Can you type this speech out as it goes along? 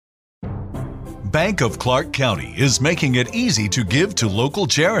Bank of Clark County is making it easy to give to local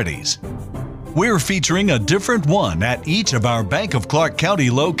charities. We're featuring a different one at each of our Bank of Clark County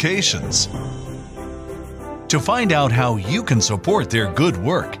locations. To find out how you can support their good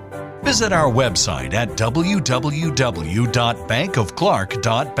work, visit our website at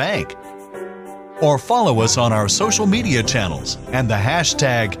www.bankofclark.bank or follow us on our social media channels and the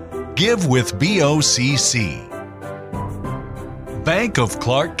hashtag GiveWithBOCC. Bank of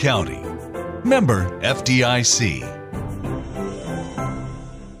Clark County. Member FDIC.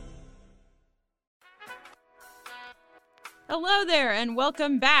 Hello there, and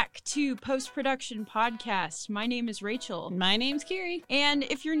welcome back to Post Production Podcast. My name is Rachel. My name's Kiri. And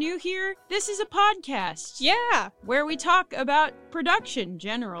if you're new here, this is a podcast. Yeah. Where we talk about production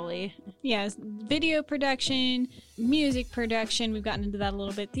generally. Yes, video production, music production. We've gotten into that a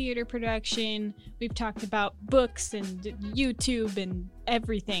little bit. Theater production. We've talked about books and YouTube and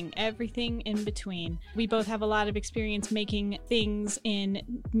everything in between. We both have a lot of experience making things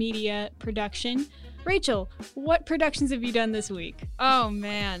in media production. Rachel, what productions have you done this week? Oh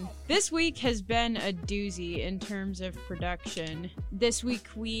man, this week has been a doozy in terms of production. This week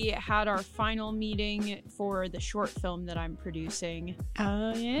we had our final meeting for the short film that I'm producing.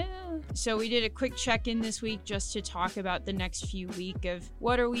 Oh yeah. So we did a quick check-in this week just to talk about the next few weeks of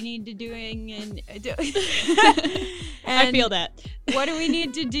what are we need to doing and I feel that. What do we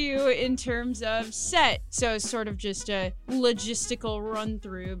need to do in terms of set? So it's sort of just a logistical run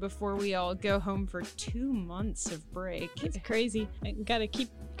through before we all go home for 2 months of break. It's crazy. I gotta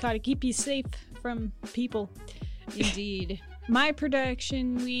keep you safe from people. Indeed. My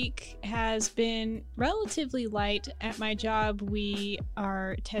production week has been relatively light at my job. We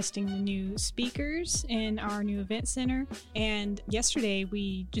are testing the new speakers in our new event center. And yesterday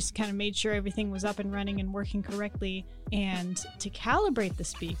we just kind of made sure everything was up and running and working correctly. And to calibrate the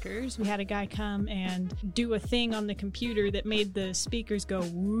speakers, we had a guy come and do a thing on the computer that made the speakers go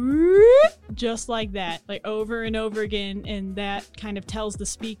whoop, just like that, like over and over again. And that kind of tells the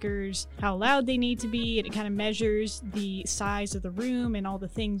speakers how loud they need to be. And it kind of measures the size of the room and all the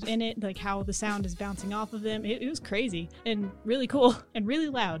things in it, like how the sound is bouncing off of them. It was crazy and really cool and really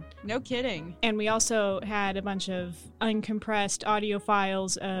loud. No kidding. And we also had a bunch of uncompressed audio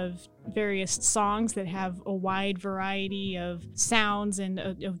files of various songs that have a wide variety of sounds and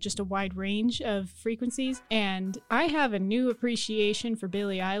just a wide range of frequencies. And I have a new appreciation for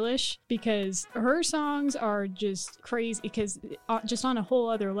Billie Eilish because her songs are just crazy, because just on a whole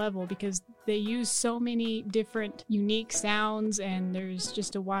other level, because they use so many different unique sounds and there's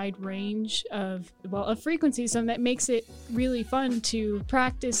just a wide range of frequencies, so that makes it really fun to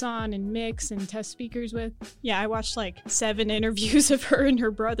practice on and mix and test speakers with. Yeah, I watched like 7 interviews of her and her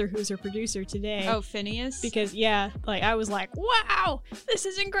brother, who's her producer today. Oh, Phineas? Because I was like, wow, this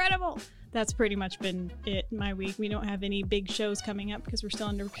is incredible. That's pretty much been it my week. We don't have any big shows coming up because we're still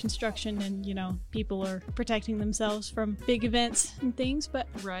under construction and, people are protecting themselves from big events and things, but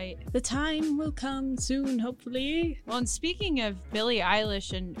right. The time will come soon, hopefully. Well, and speaking of Billie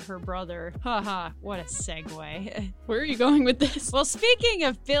Eilish and her brother, what a segue. Where are you going with this? Well, speaking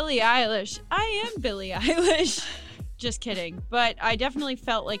of Billie Eilish, I am Billie Eilish. Just kidding. But I definitely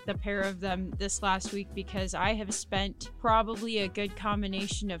felt like the pair of them this last week because I have spent probably a good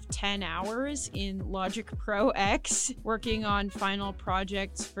combination of 10 hours in Logic Pro X working on final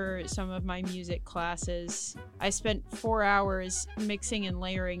projects for some of my music classes. I spent 4 hours mixing and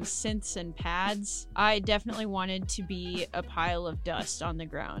layering synths and pads. I definitely wanted to be a pile of dust on the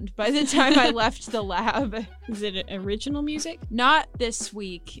ground by the time I left the lab. Is it original music? Not this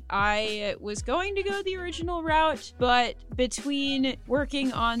week. I was going to go the original route, but between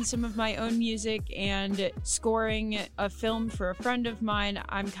working on some of my own music and scoring a film for a friend of mine,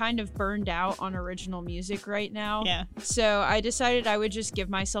 I'm kind of burned out on original music right now. Yeah. So I decided I would just give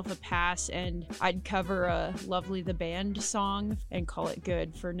myself a pass and I'd cover a Lovely the Band song and call it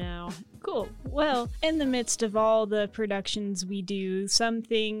good for now. Cool. Well, in the midst of all the productions we do, some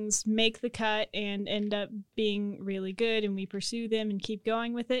things make the cut and end up being really good and we pursue them and keep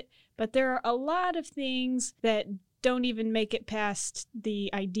going with it. But there are a lot of things that don't even make it past the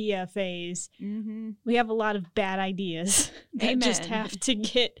idea phase. Mm-hmm. We have a lot of bad ideas that just have to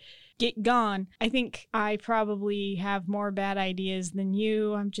get gone. I think I probably have more bad ideas than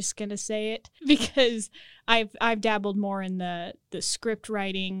you. I'm just gonna say it because I've dabbled more in the script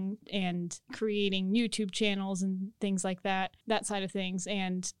writing and creating YouTube channels and things like that side of things.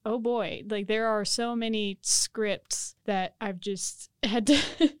 And oh boy, like there are so many scripts that I've just had to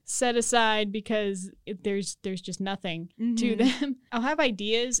set aside because there's just nothing to them. I'll have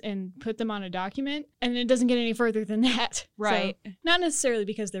ideas and put them on a document, and it doesn't get any further than that. Right. So, not necessarily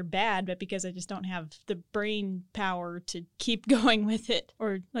because they're bad, but because I just don't have the brain power to keep going with it.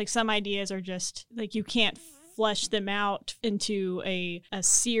 Or like some ideas are just like you can't flesh them out into a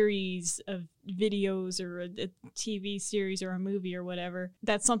series of videos or a TV series or a movie or whatever.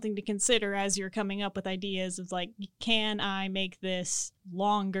 That's something to consider as you're coming up with ideas of like, can I make this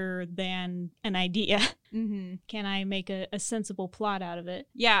longer than an idea? Can I make a sensible plot out of it?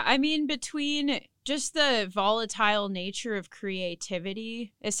 Yeah, I mean, between just the volatile nature of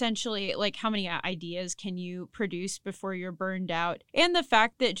creativity, essentially, like how many ideas can you produce before you're burned out? And the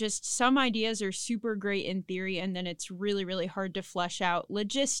fact that just some ideas are super great in theory, and then it's really, really hard to flesh out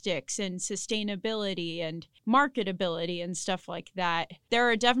logistics and sustainability and marketability and stuff like that. There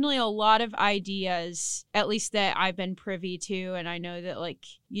are definitely a lot of ideas, at least that I've been privy to, and I know that, like,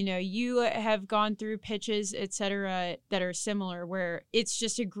 you know, you have gone through pitches, etc., that are similar, where it's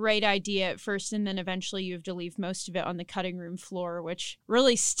just a great idea at first, and then eventually you have to leave most of it on the cutting room floor, which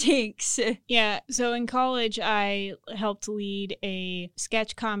really stinks. Yeah, so in college, I helped lead a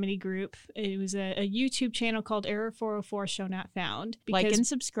sketch comedy group. It was a YouTube channel called Error 404 Show Not Found. Like and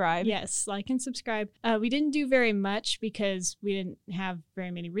subscribe. Yes, like and subscribe. We didn't do very much because we didn't have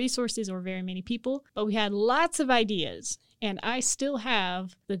very many resources or very many people, but we had lots of ideas. And I still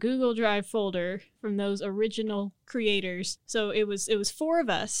have the Google Drive folder from those original creators. So it was 4 of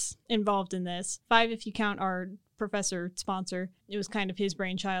us involved in this. 5 if you count our professor sponsor. It was kind of his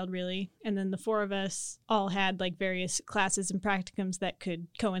brainchild, really. And then the 4 of us all had like various classes and practicums that could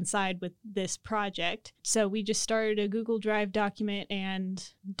coincide with this project. So we just started a Google Drive document and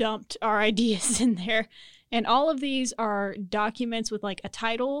dumped our ideas in there. And all of these are documents with like a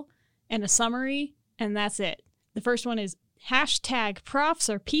title and a summary, and that's it. The first one is #profs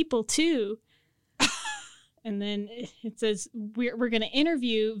are people too. And then it says we're going to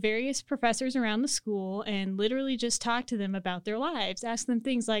interview various professors around the school and literally just talk to them about their lives. Ask them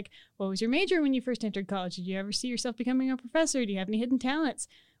things like, what was your major when you first entered college? Did you ever see yourself becoming a professor? Do you have any hidden talents?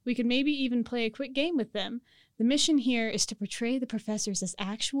 We could maybe even play a quick game with them. The mission here is to portray the professors as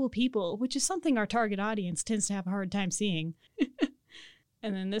actual people, which is something our target audience tends to have a hard time seeing.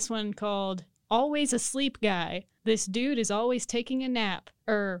 And then this one called Always Asleep Guy. This dude is always taking a nap.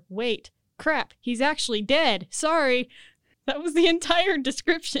 Wait. Crap, he's actually dead. Sorry. That was the entire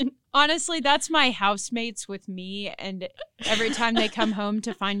description. Honestly, that's my housemates with me, and every time they come home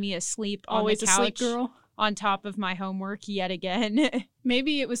to find me asleep on Always the couch, asleep girl. On top of my homework yet again.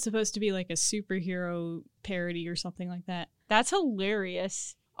 Maybe it was supposed to be like a superhero parody or something like that. That's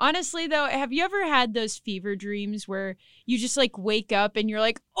hilarious. Honestly, though, have you ever had those fever dreams where you just like wake up and you're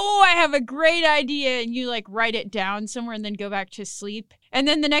like, oh, I have a great idea, and you like write it down somewhere and then go back to sleep? And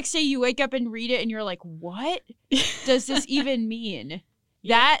then the next day you wake up and read it and you're like, what does this even mean?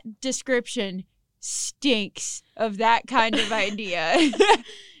 Yeah. That description stinks of that kind of idea.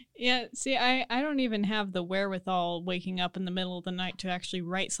 Yeah, see, I don't even have the wherewithal waking up in the middle of the night to actually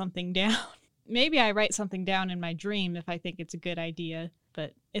write something down. Maybe I write something down in my dream if I think it's a good idea,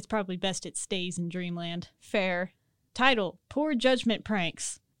 but it's probably best it stays in dreamland. Fair. Title, Poor Judgment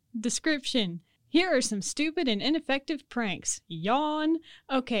Pranks. Description, here are some stupid and ineffective pranks. Yawn.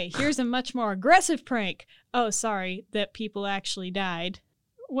 Okay, here's a much more aggressive prank. Oh, sorry, that people actually died.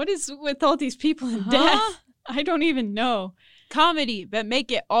 What is with all these people in death? I don't even know. Comedy, but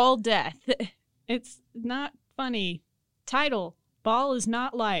make it all death. It's not funny. Title, Ball is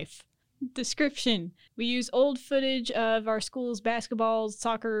Not Life. Description, we use old footage of our school's basketball,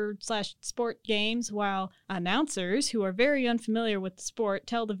 soccer/sport games while announcers, who are very unfamiliar with the sport,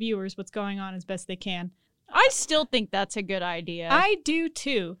 tell the viewers what's going on as best they can. I still think that's a good idea. I do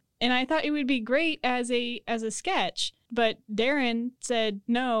too. And I thought it would be great as a sketch, but Darren said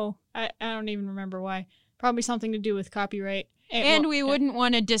no. I don't even remember why. Probably something to do with copyright. And we wouldn't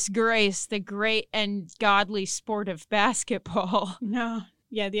want to disgrace the great and godly sport of basketball. No.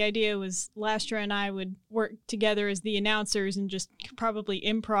 Yeah, the idea was Lastra and I would work together as the announcers and just probably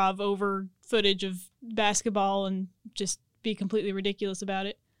improv over footage of basketball and just be completely ridiculous about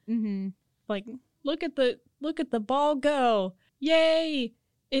it. Mm-hmm. Like, look at the ball go! Yay!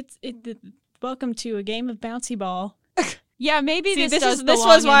 Welcome to a game of bouncy ball. Yeah, maybe this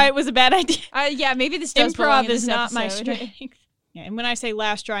was why it was a bad idea. Yeah, maybe this does improv is not episode. my strength. Yeah, and when I say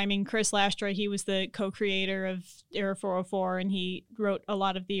Lastra, I mean Chris Lastra. He was the co-creator of Error 404, and he wrote a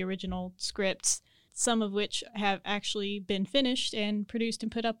lot of the original scripts. some of which have actually been finished and produced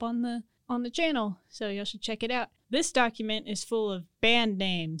and put up on the channel. So y'all should check it out. This document is full of band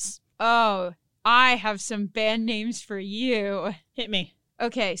names. Oh, I have some band names for you. Hit me.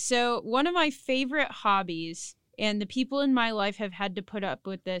 Okay, so one of my favorite hobbies, and the people in my life have had to put up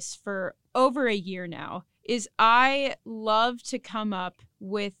with this for over a year now, is I love to come up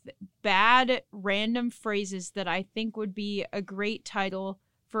with bad random phrases that I think would be a great title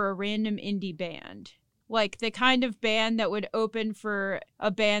for a random indie band. Like the kind of band that would open for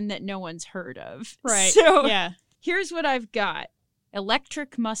a band that no one's heard of. Right. So yeah. Here's what I've got.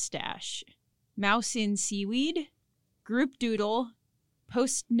 Electric Mustache, Mouse in Seaweed, Group Doodle,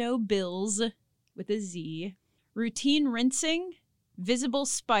 Post No Bills with a Z, Routine Rinsing, Visible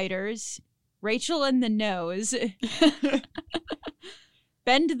Spiders, Rachel and the Nose,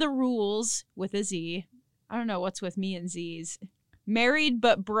 Bend the Rules with a Z. I don't know what's with me and Z's. Married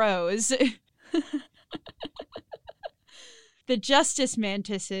But Bros. The Justice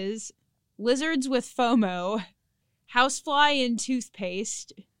Mantises, Lizards with FOMO, Housefly in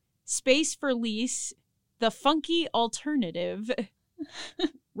Toothpaste, Space for Lease, The Funky Alternative,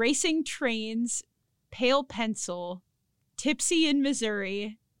 Racing Trains, Pale Pencil, Tipsy in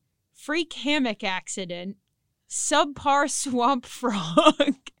Missouri, Freak Hammock Accident, Subpar Swamp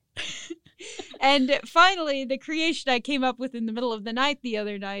Frog, and finally, the creation I came up with in the middle of the night the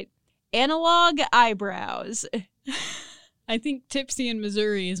other night, Analog Eyebrows. I think Tipsy in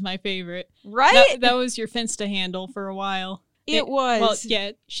Missouri is my favorite. Right? That was your Finsta handle for a while. It was. Well,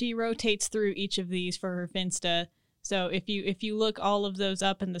 yeah, she rotates through each of these for her Finsta. So if you look all of those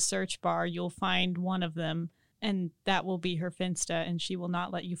up in the search bar, you'll find one of them, and that will be her Finsta, and she will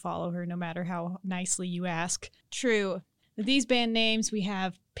not let you follow her no matter how nicely you ask. True. These band names, we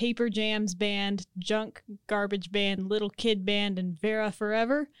have Paper Jams Band, Junk Garbage Band, Little Kid Band, and Vera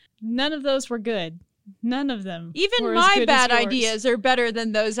Forever. None of those were good. None of them. Even were my as good bad as yours. ideas are better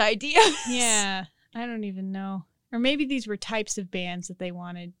than those ideas. Yeah, I don't even know. Or maybe these were types of bands that they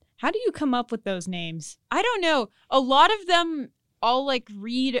wanted. How do you come up with those names? I don't know. A lot of them all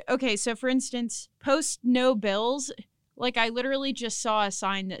read. Okay, so for instance, Post No Bills. I literally just saw a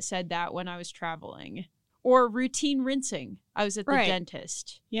sign that said that when I was traveling. Or Routine Rinsing. I was at the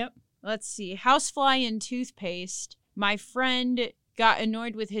dentist. Yep. Let's see. Housefly in Toothpaste. My friend got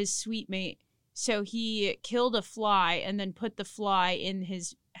annoyed with his sweet mate, so he killed a fly and then put the fly in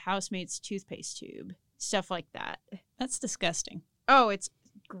his housemate's toothpaste tube. Stuff like that. That's disgusting. Oh, it's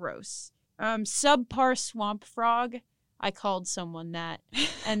gross. Subpar Swamp Frog. I called someone that.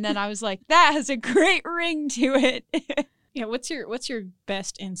 And then I was like, that has a great ring to it. Yeah, what's your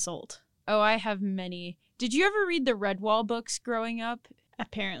best insult? Oh, I have many. Did you ever read the Redwall books growing up?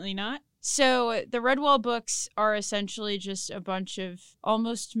 Apparently not. So the Redwall books are essentially just a bunch of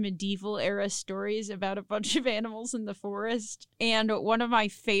almost medieval era stories about a bunch of animals in the forest. And one of my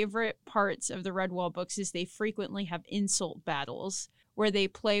favorite parts of the Redwall books is they frequently have insult battles where they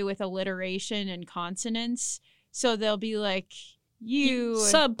play with alliteration and consonants. So they'll be like, you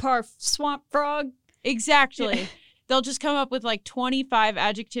subpar swamp frog. Exactly. Yeah. They'll just come up with 25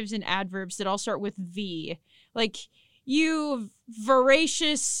 adjectives and adverbs that all start with V. Like, you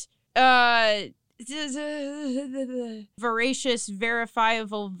voracious, voracious,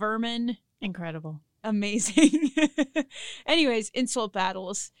 verifiable vermin. Incredible. Amazing. Anyways, insult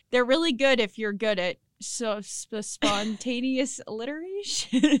battles. They're really good if you're good at spontaneous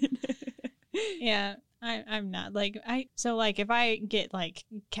alliteration. Yeah. I'm not if I get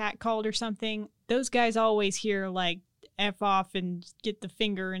cat called or something, those guys always hear F off and get the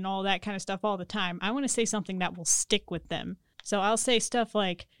finger and all that kind of stuff all the time. I want to say something that will stick with them. So I'll say stuff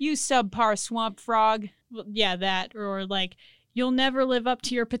like, you subpar swamp frog. Well, yeah, that, or you'll never live up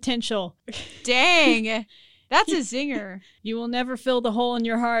to your potential. Dang. That's a zinger. You will never fill the hole in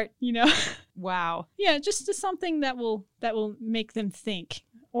your heart, Wow. Yeah, just something that will make them think.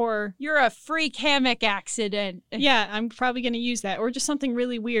 Or you're a freak hammock accident. Yeah, I'm probably going to use that. Or just something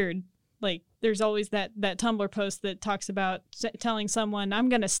really weird. There's always that Tumblr post that talks about telling someone, I'm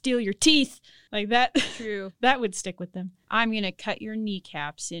going to steal your teeth. Like that. True. That would stick with them. I'm going to cut your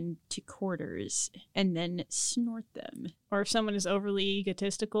kneecaps into quarters and then snort them. Or if someone is overly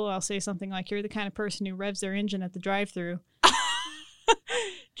egotistical, I'll say something like, you're the kind of person who revs their engine at the drive-thru.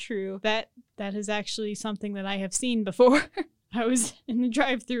 True. That is actually something that I have seen before. I was in the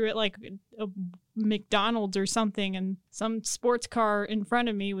drive-thru at a McDonald's or something, and some sports car in front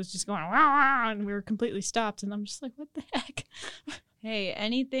of me was just going, wah, wah, and we were completely stopped. And I'm just like, what the heck? Hey,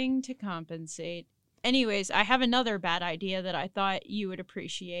 anything to compensate. Anyways, I have another bad idea that I thought you would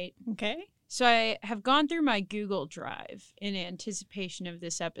appreciate. Okay. So I have gone through my Google Drive in anticipation of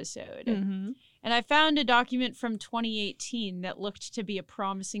this episode. Mm-hmm. And I found a document from 2018 that looked to be a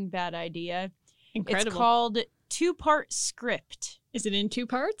promising bad idea. Incredible. It's called Two-Part Script. Is it in 2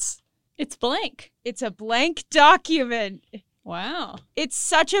 parts? It's blank. It's a blank document. Wow. It's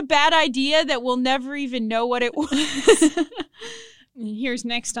such a bad idea that we'll never even know what it was. Here's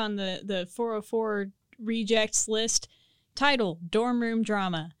next on the 404 rejects list. Title, dorm room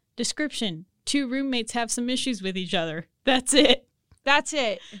drama. Description, 2 roommates have some issues with each other. That's it. That's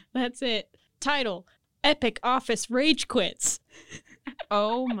it. That's it. Title, epic office rage quits.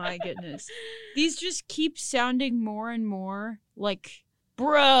 Oh my goodness. These just keep sounding more and more like,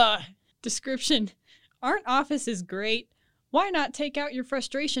 bruh. Description, aren't offices great? Why not take out your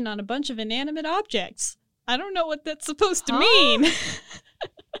frustration on a bunch of inanimate objects? I don't know what that's supposed to mean.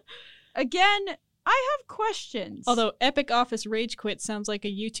 Again, I have questions. Although Epic Office Rage Quit sounds like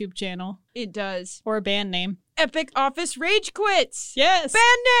a YouTube channel. It does. Or a band name. Epic Office Rage Quits. Yes.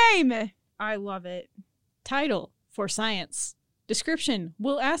 Band name. I love it. Title, for science. Description,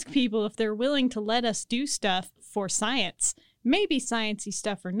 we'll ask people if they're willing to let us do stuff for science. Maybe sciencey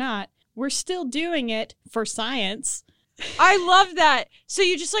stuff or not. We're still doing it for science. I love that. So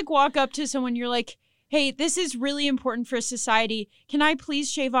you just like walk up to someone, you're like, hey, this is really important for society. Can I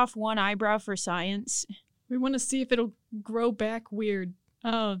please shave off one eyebrow for science? We want to see if it'll grow back weird.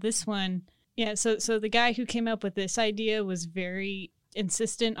 Oh, this one. Yeah, so the guy who came up with this idea was very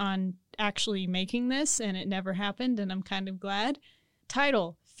insistent on actually making this, and it never happened, and I'm kind of glad.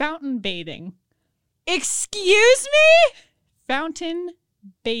 Title, fountain bathing. Excuse me? Fountain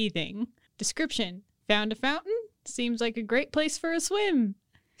bathing. Description, found a fountain? Seems like a great place for a swim.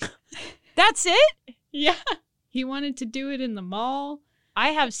 That's it? Yeah. He wanted to do it in the mall. I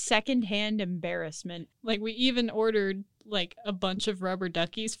have secondhand embarrassment. Like, we even ordered, like, a bunch of rubber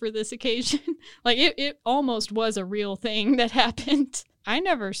duckies for this occasion. Like, it almost was a real thing that happened. I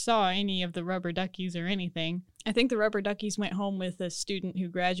never saw any of the rubber duckies or anything. I think the rubber duckies went home with a student who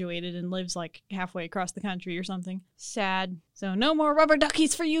graduated and lives, like, halfway across the country or something. Sad. So, no more rubber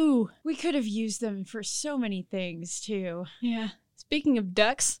duckies for you! We could have used them for so many things, too. Yeah. Speaking of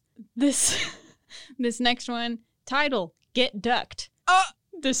ducks, this next one, title, Get Ducked.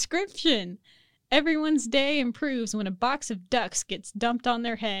 Description, everyone's day improves when a box of ducks gets dumped on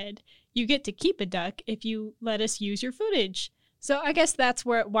their head. You get to keep a duck if you let us use your footage. So I guess that's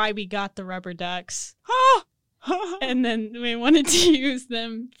why we got the rubber ducks. And then we wanted to use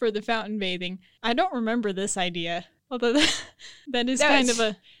them for the fountain bathing. I don't remember this idea, although that is kind of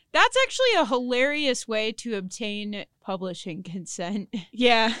a... That's actually a hilarious way to obtain publishing consent.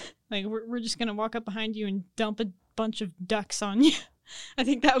 Yeah, like we're just going to walk up behind you and dump a bunch of ducks on you. I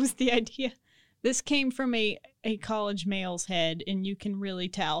think that was the idea. This came from a college male's head, and you can really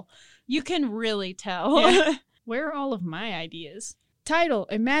tell. You can really tell. Yeah. Where are all of my ideas? Title,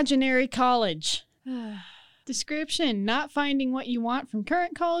 Imaginary College. Description, not finding what you want from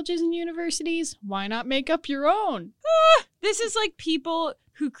current colleges and universities. Why not make up your own? This is like people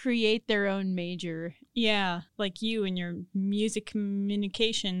who create their own major. Yeah, like you and your music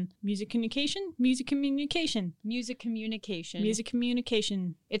communication.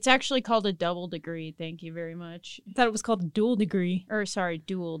 It's actually called a double degree. Thank you very much. I thought it was called a dual degree. Or sorry,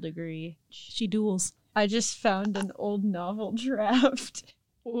 dual degree. She duels. I just found an old novel draft.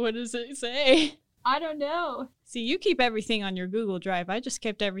 What does it say? I don't know. See, you keep everything on your Google Drive. I just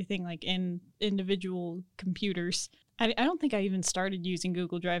kept everything like in individual computers. I don't think I even started using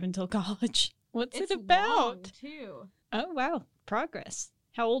Google Drive until college. What's it about? Long, too. Oh, wow. Progress.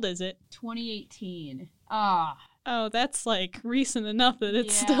 How old is it? 2018. Oh, that's like recent enough that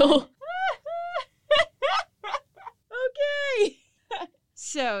it's Yeah. still... Okay.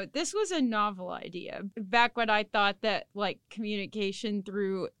 So this was a novel idea. Back when I thought that like communication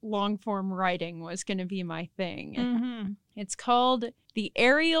through long form writing was going to be my thing. Mm-hmm. It's called The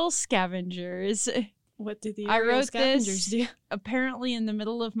Aerial Scavengers. What did the I Aerial wrote Scavengers this do? apparently in the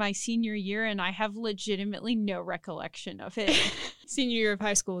middle of my senior year, and I have legitimately no recollection of it. Senior year of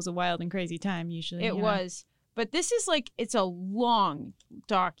high school was a wild and crazy time, usually. It was. But this is like, it's a long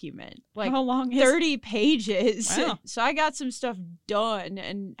document. Like How long is 30 pages. Wow. So I got some stuff done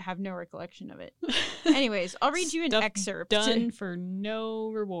and have no recollection of it. Anyways, I'll read you an Stuff excerpt. done for no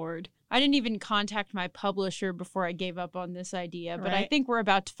reward. I didn't even contact my publisher before I gave up on this idea, but I Right. think we're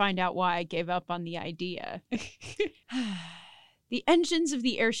about to find out why I gave up on the idea. The engines of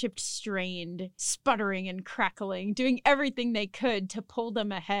the airship strained, sputtering and crackling, doing everything they could to pull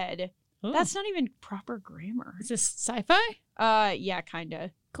them ahead. Ooh. That's not even proper grammar. Is this sci-fi? Yeah,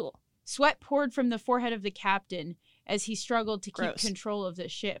 kinda. Cool. Sweat poured from the forehead of the captain as he struggled to keep Gross. control of the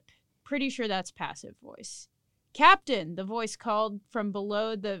ship. Pretty sure that's passive voice. Captain, the voice called from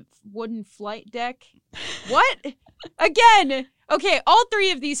below the wooden flight deck. What? Again! Okay, all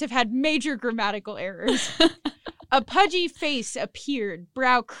three of these have had major grammatical errors. A pudgy face appeared,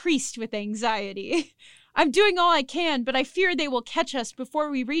 brow creased with anxiety. I'm doing all I can, but I fear they will catch us before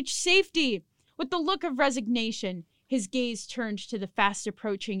we reach safety. With the look of resignation, his gaze turned to the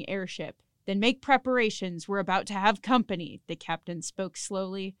fast-approaching airship. Then make preparations. We're about to have company, the captain spoke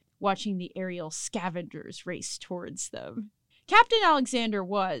slowly, watching the aerial scavengers race towards them. Captain Alexander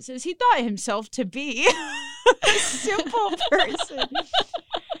was, as he thought himself to be, a simple person.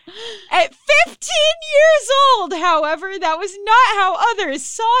 At 15 years old, however, that was not how others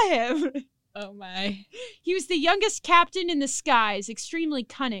saw him. Oh my. He was the youngest captain in the skies, extremely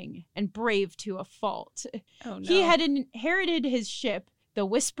cunning and brave to a fault. Oh no. He had inherited his ship, the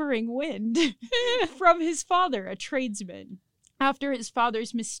Whispering Wind, from his father, a tradesman. After his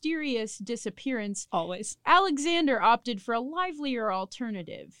father's mysterious disappearance, Always. Alexander opted for a livelier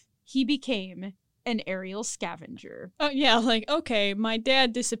alternative. He became an aerial scavenger. Oh yeah, like, okay, my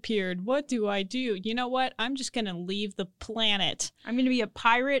dad disappeared. What do I do? You know what? I'm just gonna leave the planet. I'm going to be a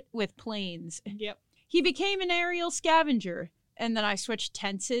pirate with planes. Yep. He became an aerial scavenger. And then I switched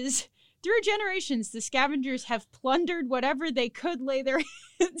tenses. Through generations, the scavengers have plundered whatever they could lay their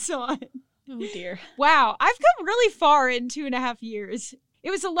hands on. Oh dear. Wow, I've come really far in 2.5 years. It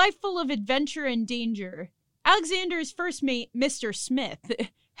was a life full of adventure and danger. Alexander's first mate, Mr. Smith,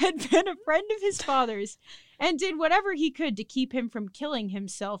 had been a friend of his father's and did whatever he could to keep him from killing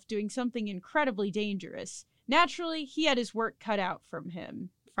himself doing something incredibly dangerous. Naturally, he had his work cut out from him.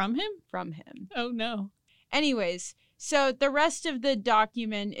 From him? From him. Oh no. Anyways, so the rest of the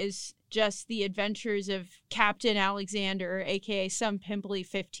document is just the adventures of Captain Alexander, aka some pimply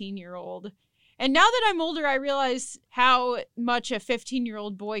 15-year-old. And now that I'm older, I realize how much a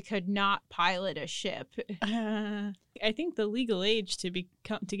 15-year-old boy could not pilot a ship. I think the legal age to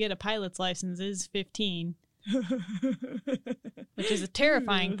get a pilot's license is 15, which is a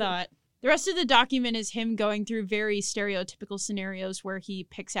terrifying thought. The rest of the document is him going through very stereotypical scenarios where he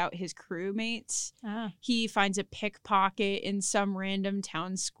picks out his crewmates. He finds a pickpocket in some random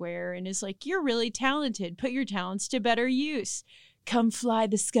town square and is like, "You're really talented. Put your talents to better use. Come fly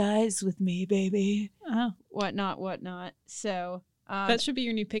the skies with me, baby." Whatnot. So that should be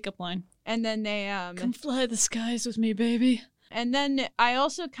your new pickup line. And then they come fly the skies with me, baby. And then I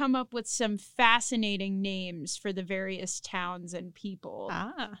also come up with some fascinating names for the various towns and people.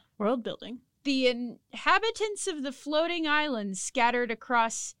 World building. The inhabitants of the floating islands scattered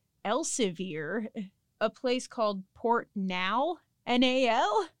across Elsevier, a place called Port Nal,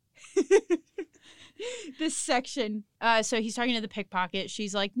 N-A-L. This section. So he's talking to the pickpocket.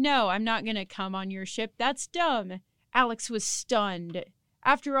 She's like, "No, I'm not going to come on your ship. That's dumb." Alex was stunned.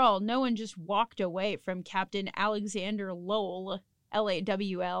 After all, no one just walked away from Captain Alexander Lowell,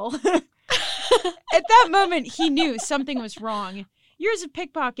 L-A-W-L. At that moment, he knew something was wrong. Years of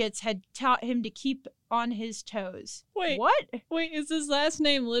pickpockets had taught him to keep on his toes. Wait. What? Wait, is his last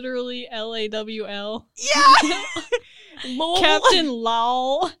name literally L-A-W-L? Yeah! Lol. Captain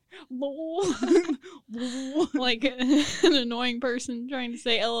Lowell. Lol. Like an annoying person trying to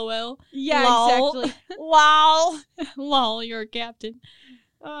say LOL. Yeah, Lol. exactly. Lol. Lol, you're a captain.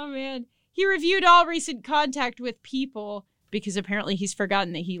 Oh, man. He reviewed all recent contact with people because apparently he's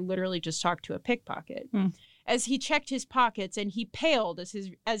forgotten that he literally just talked to a pickpocket. As he checked his pockets, and he paled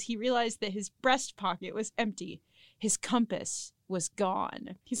as he realized that his breast pocket was empty. His compass was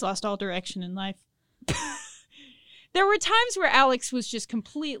gone. He's lost all direction in life. There were times where Alex was just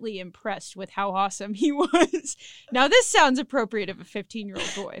completely impressed with how awesome he was. Now, this sounds appropriate of a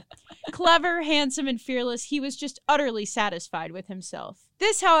 15-year-old boy. Clever, handsome, and fearless, he was just utterly satisfied with himself.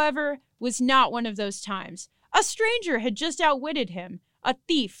 This, however, was not one of those times. A stranger had just outwitted him. A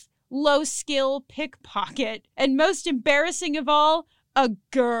thief, low-skill pickpocket, and most embarrassing of all, a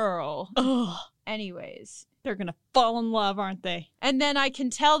girl. Ugh. Anyways. They're gonna fall in love, aren't they? And then I can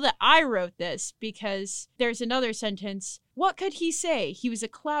tell that I wrote this because there's another sentence. What could he say? He was a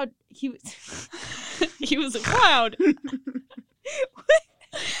cloud. He was a cloud.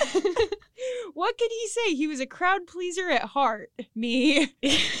 What could he say? He was a crowd pleaser at heart. Me.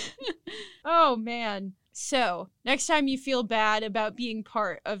 Oh, man. So, next time you feel bad about being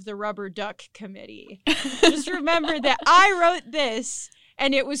part of the Rubber Duck Committee, just remember that I wrote this.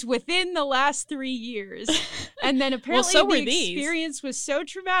 And it was within the last 3 years. And then apparently the experience was so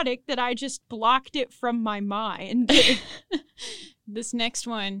traumatic that I just blocked it from my mind. This next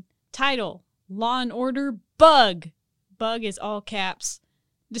one, title, Law and Order Bug. Bug is all caps.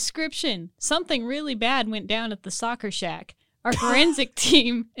 Description, something really bad went down at the soccer shack. Our forensic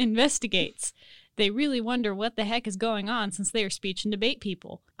team investigates. they really wonder what the heck is going on since they are speech and debate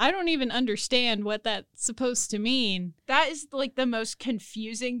people. I don't even understand what that's supposed to mean. That is like the most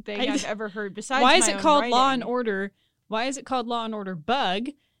confusing thing I've ever heard besides why is my it own called writing. Law and Order? Why is it called Law and Order Bug?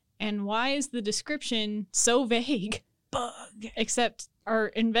 And why is the description so vague? Bug. Except our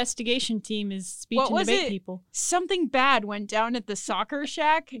investigation team is speech and debate people. Something bad went down at the soccer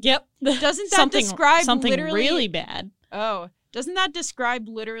shack? Yep. Doesn't that describe something literally... really bad? Oh, doesn't that describe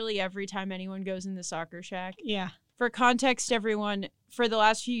literally every time anyone goes in the soccer shack? Yeah. For context, everyone, for the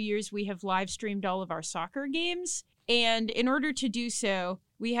last few years, we have live streamed all of our soccer games. And in order to do so,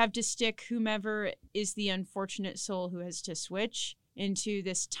 we have to stick whomever is the unfortunate soul who has to switch into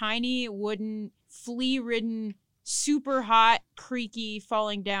this tiny, wooden, flea-ridden, super hot, creaky,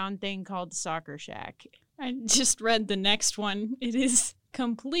 falling down thing called the soccer shack. I just read the next one. It is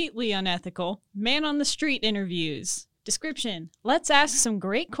completely unethical. Man on the street interviews. Description. Let's ask some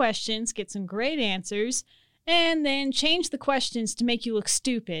great questions, get some great answers, and then change the questions to make you look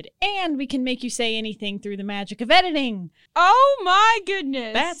stupid. And we can make you say anything through the magic of editing. Oh my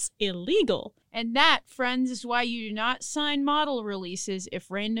goodness! That's illegal. And that, friends, is why you do not sign model releases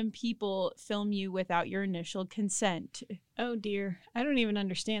if random people film you without your initial consent. Oh dear. I don't even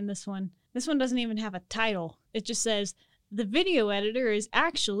understand this one. This one doesn't even have a title. It just says, the video editor is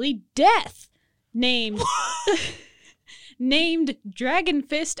actually Death. Named Dragon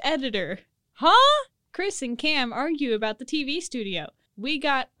Fist Editor. Huh? Chris and Cam argue about the TV studio. We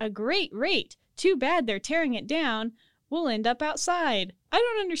got a great rate. Too bad they're tearing it down. We'll end up outside. I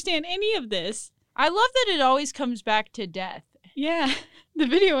don't understand any of this. I love that it always comes back to death. Yeah, the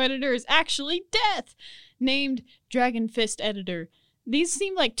video editor is actually Death. Named Dragon Fist Editor. These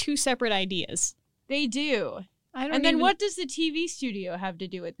seem like two separate ideas. They do. And then what does the TV studio have to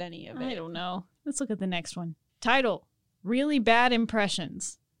do with any of it? I don't know. Let's look at the next one. Title, Really Bad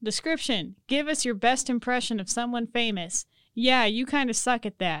Impressions. Description, give us your best impression of someone famous. Yeah, you kind of suck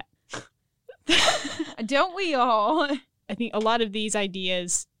at that. Don't we all? I think a lot of these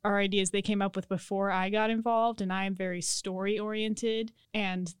ideas are ideas they came up with before I got involved, and I am very story-oriented,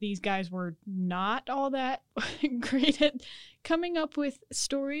 and these guys were not all that great at coming up with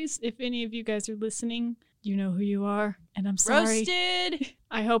stories. If any of you guys are listening, you know who you are, and I'm sorry. Roasted!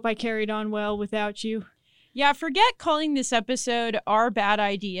 I hope I carried on well without you. Yeah, forget calling this episode Our Bad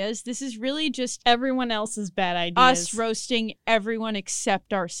Ideas. This is really just everyone else's bad ideas. Us roasting everyone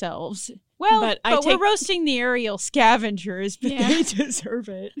except ourselves. Well, but we're roasting the aerial scavengers, but they deserve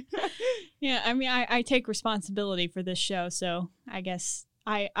it. Yeah, I mean, I take responsibility for this show, so I guess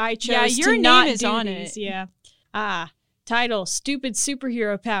I chose your to not name is do on these. it. Yeah. Title, Stupid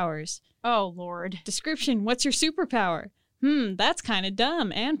Superhero Powers. Oh, Lord. Description, what's your superpower? That's kind of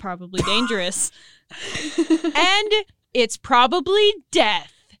dumb and probably dangerous. And it's probably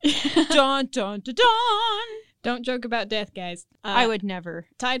death. Dun, dun, dun, dun. Don't joke about death, guys. I would never.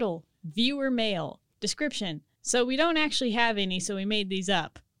 Title, Viewer Mail. Description, so we don't actually have any, so we made these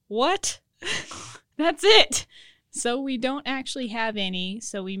up. What? That's it. So we don't actually have any,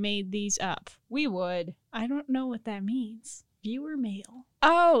 so we made these up. We would. I don't know what that means. Viewer mail.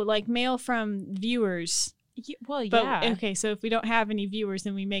 Oh, like mail from viewers. Well, but, yeah. Okay, so if we don't have any viewers,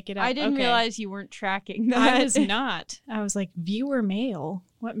 then we make it up. I didn't realize you weren't tracking that. I was not. I was like, viewer mail?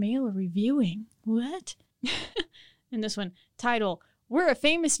 What mail are we viewing? What? And this one, title, We're a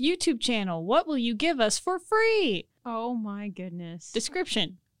famous YouTube channel. What will you give us for free? Oh my goodness.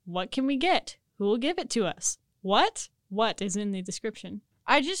 Description, what can we get? Who will give it to us? What? What is in the description?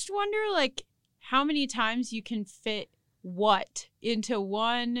 I just wonder, like, how many times you can fit what into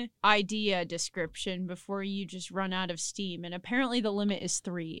one idea description before you just run out of steam, and apparently the limit is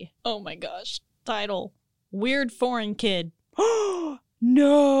 3. Oh my gosh. Title, Weird Foreign Kid.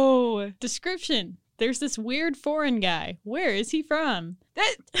 No. Description, there's this weird foreign guy. Where is he from?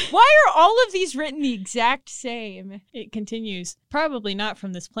 Why are all of these written the exact same? It continues, probably not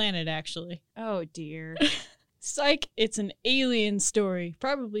from this planet, actually. Oh dear. Psych, it's an alien story.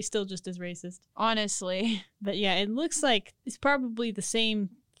 Probably still just as racist. Honestly. But yeah, it looks like it's probably the same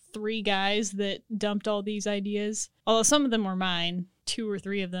 3 guys that dumped all these ideas. Although some of them were mine. 2 or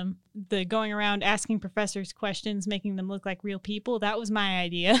 3 of them. The going around asking professors questions, making them look like real people, that was my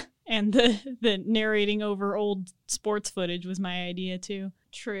idea. And the narrating over old sports footage was my idea too.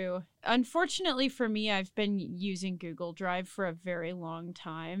 True. Unfortunately for me, I've been using Google Drive for a very long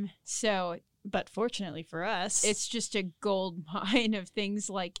time. So... But fortunately for us, it's just a gold mine of things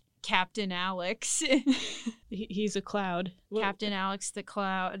like Captain Alex. He's a cloud. Captain Alex the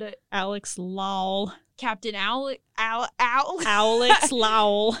Cloud. Alex Lowell. Captain Alex Lowell. Alex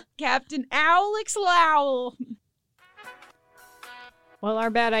Lowell. Captain Alex Lowell. Well,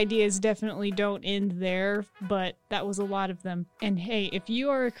 our bad ideas definitely don't end there, but that was a lot of them. And hey, if you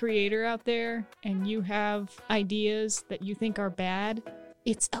are a creator out there and you have ideas that you think are bad,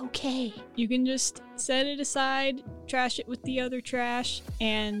 it's okay. You can just set it aside, trash it with the other trash,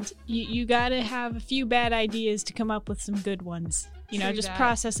 and you gotta have a few bad ideas to come up with some good ones. You know, just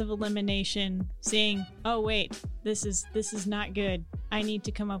process of elimination, seeing, oh wait, this is not good. I need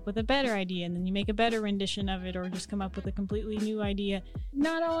to come up with a better idea, and then you make a better rendition of it, or just come up with a completely new idea.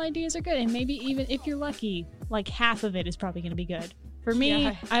 Not all ideas are good, and maybe even if you're lucky, like half of it is probably going to be good. For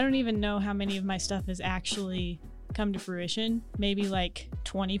me, I don't even know how many of my stuff has actually come to fruition. Maybe like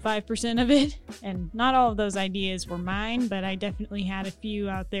 25% of it, and not all of those ideas were mine, but I definitely had a few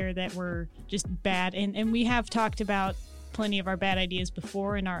out there that were just bad, and we have talked about plenty of our bad ideas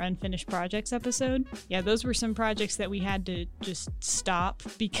before in our unfinished projects episode. Yeah, those were some projects that we had to just stop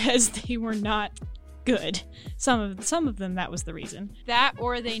because they were not good. Some of them, that was the reason. That,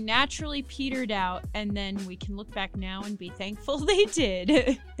 or they naturally petered out, and then we can look back now and be thankful they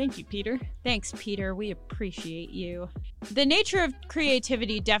did. Thank you, Peter. Thanks, Peter. We appreciate you. The nature of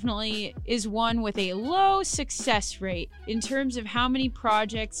creativity definitely is one with a low success rate in terms of how many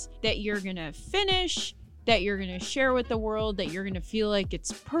projects that you're gonna finish, that you're going to share with the world, that you're going to feel like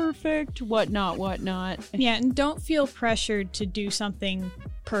it's perfect, whatnot. Yeah, and don't feel pressured to do something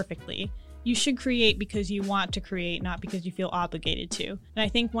perfectly. You should create because you want to create, not because you feel obligated to. And I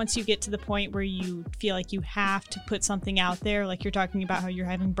think once you get to the point where you feel like you have to put something out there, like you're talking about how you're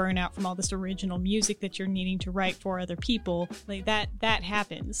having burnout from all this original music that you're needing to write for other people, like that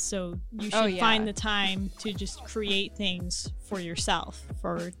happens. So you should find the time to just create things for yourself,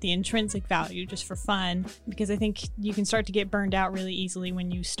 for the intrinsic value, just for fun, because I think you can start to get burned out really easily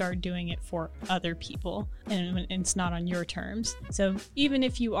when you start doing it for other people and when it's not on your terms. So even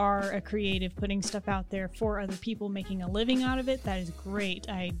if you are a creative, putting stuff out there for other people, making a living out of it, that is great.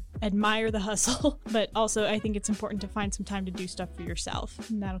 I admire the hustle, but also I think it's important to find some time to do stuff for yourself,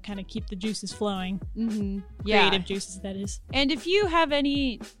 and that'll kind of keep the juices flowing. Creative juices, that is. And if you have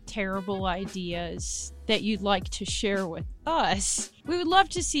any terrible ideas that you'd like to share with us, we would love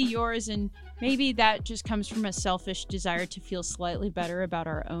to see yours, and maybe that just comes from a selfish desire to feel slightly better about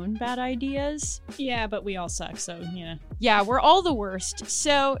our own bad ideas. Yeah, but we all suck, so, you know. Yeah, we're all the worst.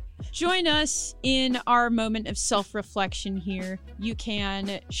 So join us in our moment of self-reflection here. You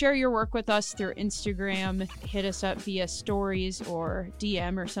can share your work with us through Instagram, hit us up via stories or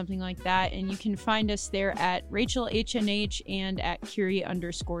DM or something like that, and you can find us there at Rachel HNH and at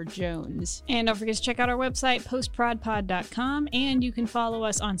Curie_Jones. And don't forget to check out our website, postprodpod.com, and you can follow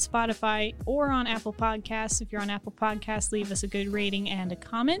us on Spotify or on Apple Podcasts. If you're on Apple Podcasts, leave us a good rating and a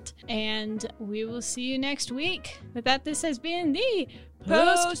comment, and we will see you next week. With that, this has been the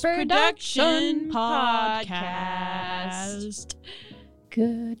Post-Production Podcast.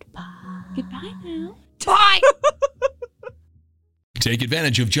 Goodbye. Goodbye now. Bye! Take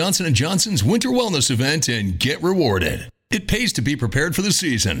advantage of Johnson & Johnson's Winter Wellness Event and get rewarded. It pays to be prepared for the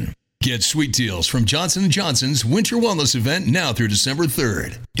season. Get sweet deals from Johnson & Johnson's Winter Wellness Event now through December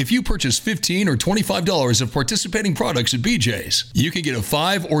 3rd. If you purchase $15 or $25 of participating products at BJ's, you can get a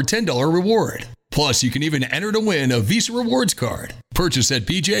 $5 or $10 reward. Plus, you can even enter to win a Visa Rewards card. Purchase at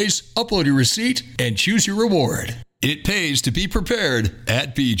BJ's, upload your receipt, and choose your reward. It pays to be prepared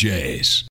at BJ's.